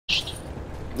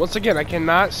Once again, I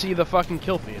cannot see the fucking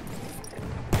kill feed.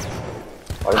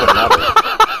 Why does it matter?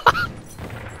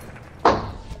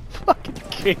 Fucking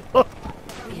Caleb.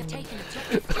 We have taken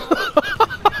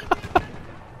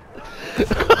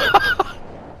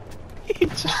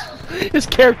His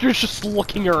character's just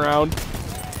looking around.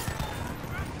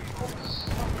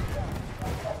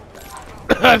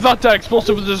 I thought that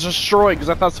explosive was destroyed because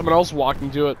I thought someone else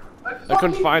walking to it. I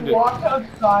couldn't find it. Walk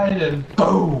outside and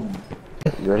boom.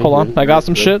 Hold on, I got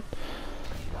some shit.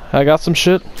 I got some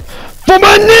shit. For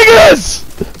my niggas!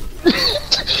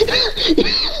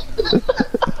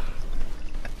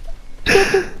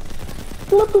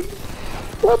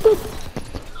 Flip it!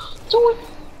 Do it!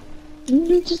 You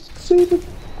need to save it.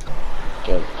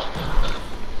 Okay.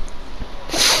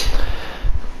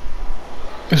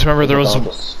 Just remember there was a...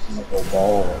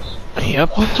 balls.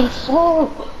 Yep. What the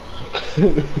fuck?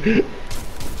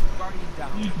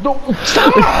 No,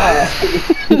 stop!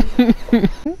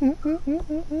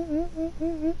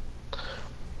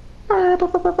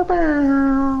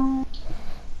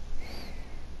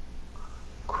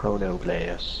 Chrono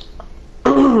glass.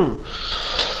 You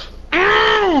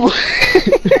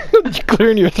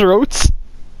clearing your throats?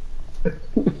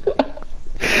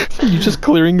 You just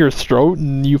clearing your throat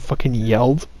and you fucking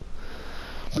yelled?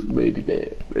 Maybe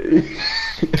bad.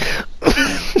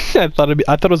 I thought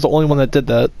it was the only one that did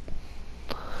that.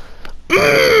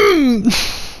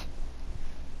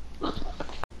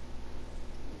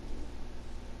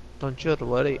 Don't you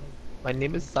worry. My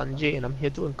name is Sanjay and I'm here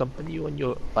to accompany you on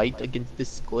your fight against this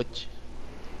scourge.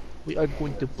 We are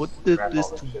going to put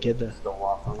this together.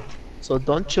 So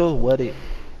don't you worry.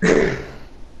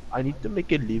 I need to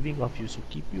make a living off you, so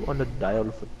keep you on the dial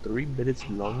for 3 minutes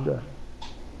longer.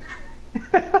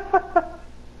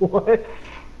 What?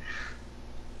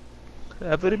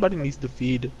 Everybody needs to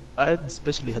feed. I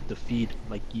especially had to feed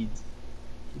my kids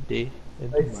today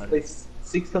and tomorrow. Like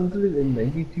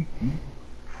 692 feet.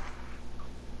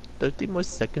 30 more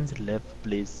seconds left,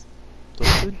 please.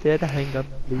 Don't you dare to hang up,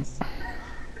 please.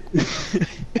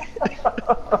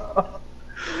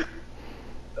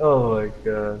 Oh my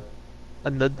god.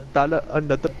 Another dollar,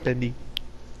 another penny.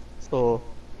 So,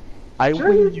 I Should I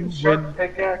will use use the sharp when.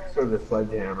 pickaxe or the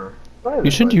sledgehammer?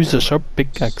 You should use a sharp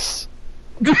pickaxe.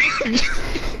 God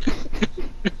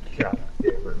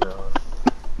damn it, no.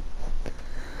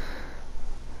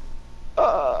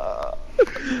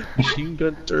 Machine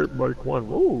gun turret mark 1.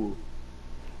 Whoa!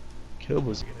 Kill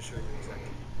was. I'm gonna show you exactly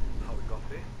how we got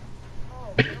there.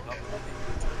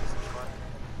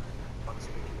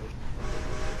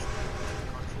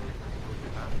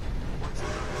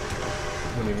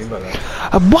 What do you mean by that?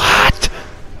 What?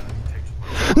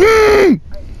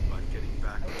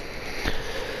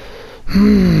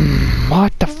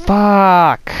 What the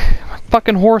fuck? My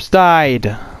fucking horse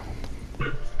died.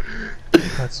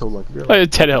 That's so lucky. I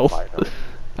had 10 health.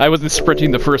 I wasn't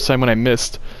sprinting the first time when I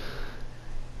missed.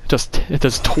 It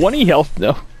does 20 health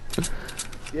now.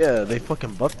 Yeah, they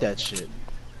fucking buffed that shit.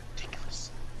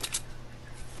 Ridiculous.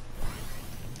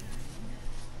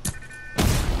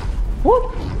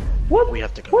 What? What? We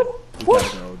have to go. What? We What?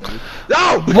 gotta go, dude.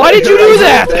 No! Why did you do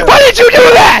that? Why did you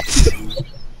do that?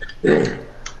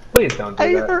 Please don't do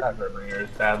I that. hurt- That hurt my ears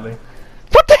badly.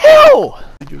 What the hell?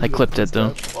 I clipped it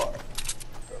though.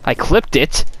 I clipped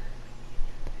it?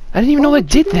 I didn't even know I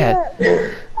did that.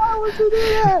 Why would you do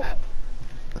that?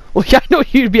 Well, yeah, I know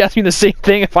you'd be asking the same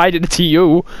thing if I did it to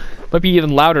you. Might be even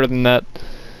louder than that.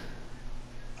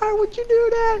 Why would you do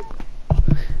that?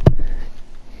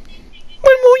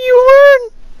 When will you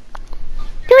learn?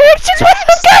 Your actions will have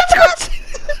consequences!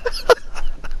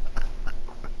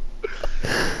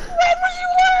 When will you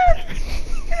learn?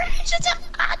 Your actions have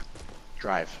consequences!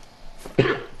 Drive.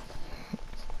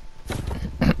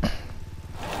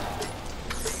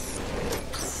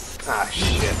 Ah,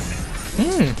 shit.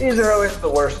 These are always the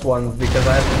worst ones because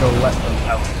I have to go let them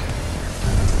out.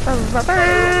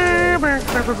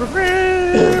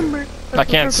 I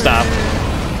can't stop.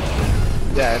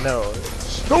 Yeah, I know.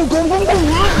 Go, go, go, go!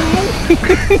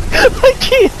 I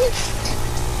can't!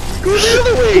 Go the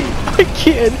other way! I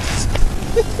can't!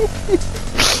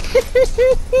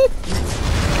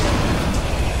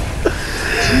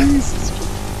 Jesus.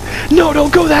 No,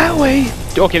 don't go that way!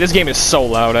 Okay, this game is so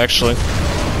loud, actually.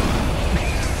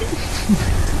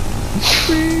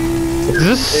 Is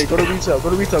this... Hey, go to retail, go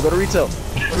to retail, go to retail.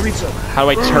 Go to retail. How do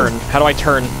I turn? How do I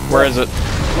turn? Where is it?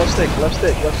 Left stick, left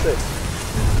stick, left stick.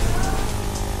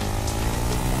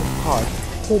 God.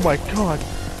 Oh my god.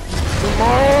 Come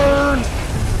on!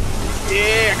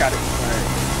 Yeah, I got it. Alright.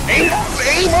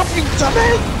 Aim up, you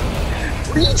dumbass!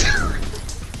 Retail!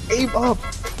 Aim up!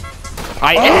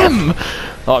 I am!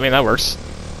 Oh, I mean, that works.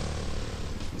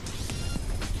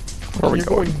 Where are we You're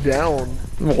going? going down.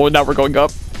 Well, now we're going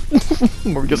up.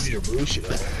 We're just... You're bullshit.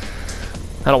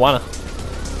 I don't wanna.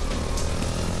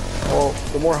 Well,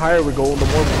 the more higher we go, the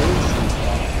more balloons.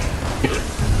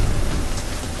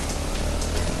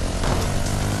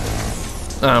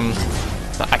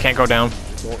 I can't go down.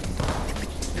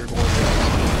 You're going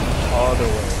down. All the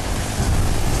way.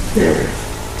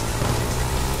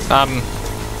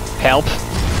 Help.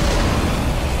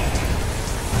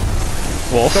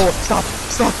 Wolf. No, stop!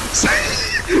 Stop!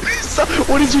 Stop!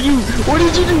 What did you do? What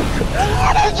did you do?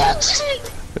 What did you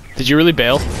do? Did you really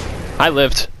bail? I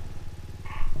lived.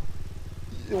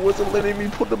 It wasn't letting me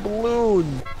put the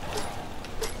balloon.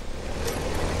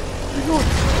 You're going.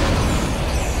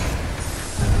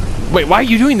 Wait, why are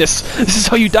you doing this? This is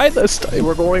how you died last time. Hey,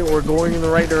 we're going in the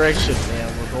right direction,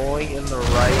 man. We're going in the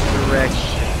right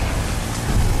direction.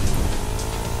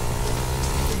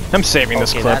 I'm saving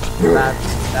this clip.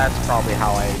 That's probably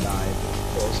how I died.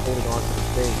 I was holding on to the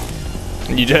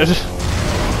thing. You did?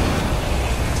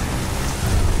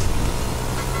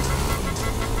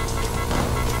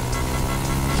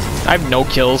 I have no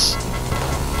kills.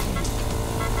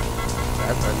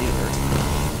 That's not either.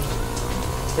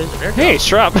 There's an air Hey,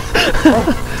 strap.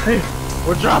 oh, hey,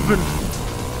 we're dropping.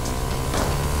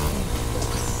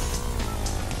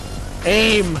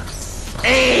 Aim!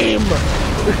 Aim!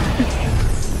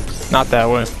 Not that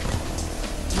way.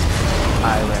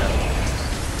 I ran.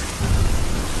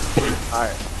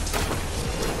 Alright.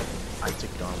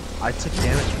 I took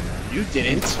damage from that. You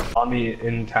didn't. I'll be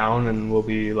in town and we'll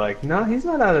be like, no, he's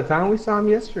not out of town. We saw him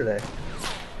yesterday.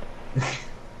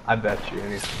 I bet you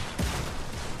anything.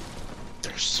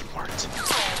 They're smart.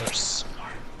 They're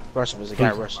smart. Rush him, there's a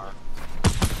guy rushing.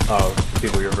 Oh,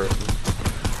 people you're versing.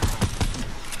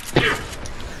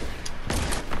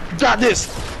 Got this!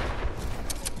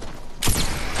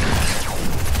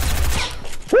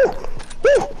 Woo!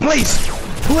 Woo! Place!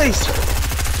 Place!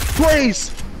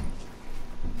 Place!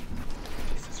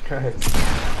 Jesus Christ.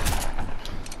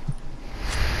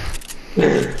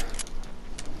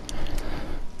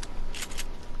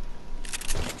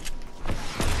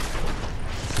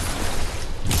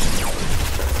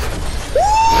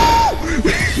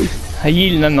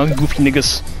 Hey, non goofy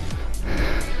niggas.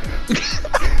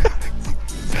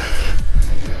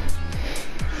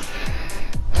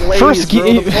 First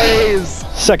game,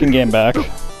 second game back.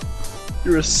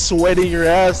 You were sweating your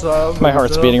ass off. My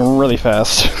heart's beating really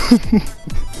fast.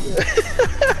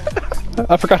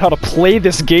 I forgot how to play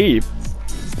this game.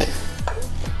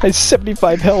 I have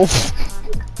 75 health.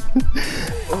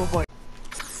 Oh my.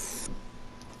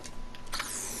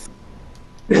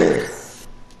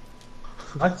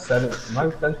 My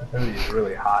sensitivity is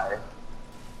really high.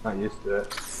 Not used to it.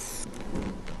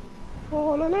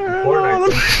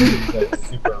 Fortnite sensitivity is like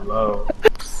super low.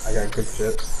 I got good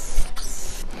shit.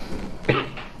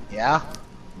 Yeah.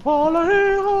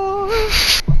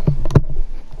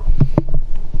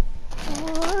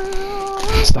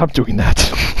 Stop doing that.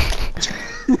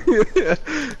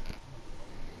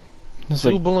 It's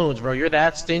Two like, balloons, bro. You're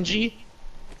that stingy?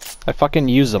 I fucking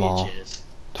use them all. Bitches.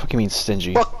 Fucking mean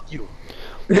stingy. Fuck you.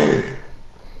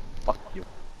 Fuck you.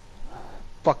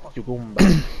 Fuck you,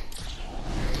 Goomba.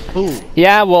 Ooh.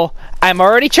 Yeah, well, I'm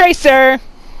already Tracer.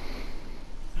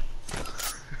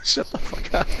 Shut the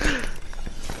fuck up.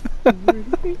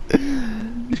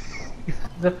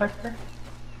 The factor?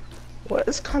 What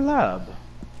is collab?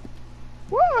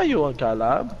 Where are you on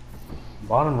collab?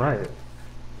 Bottom right.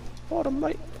 Bottom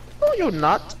right. No, you're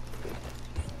not.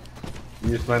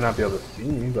 You just might not be able to see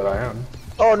me, but I am.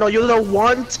 Oh no, you're the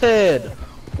wanted.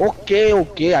 Okay,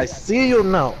 okay, I see you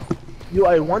now. You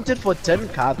are wanted for 10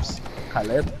 caps,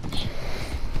 Caleb.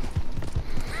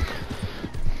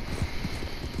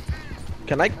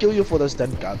 Can I kill you for those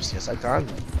 10 caps? Yes, I can.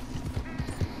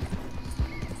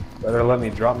 Better let me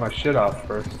drop my shit off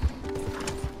first.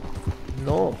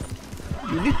 No.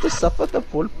 You need to suffer the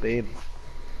full pain.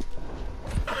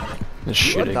 This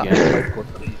shit You are again. not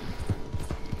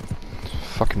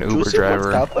Fucking Uber Juicy wants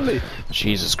driver. happily.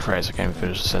 Jesus Christ, I can't even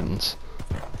finish the sentence.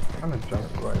 I'm gonna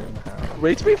jump right in the house.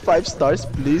 Rate me 5 stars,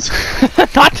 please.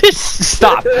 Not this!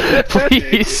 Stop!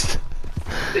 Please!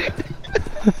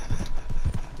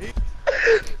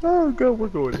 Oh god, we're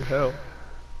going to hell.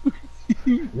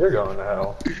 You're going to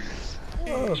hell.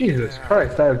 Jesus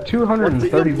Christ, I have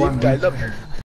 231 What do you mean, beats.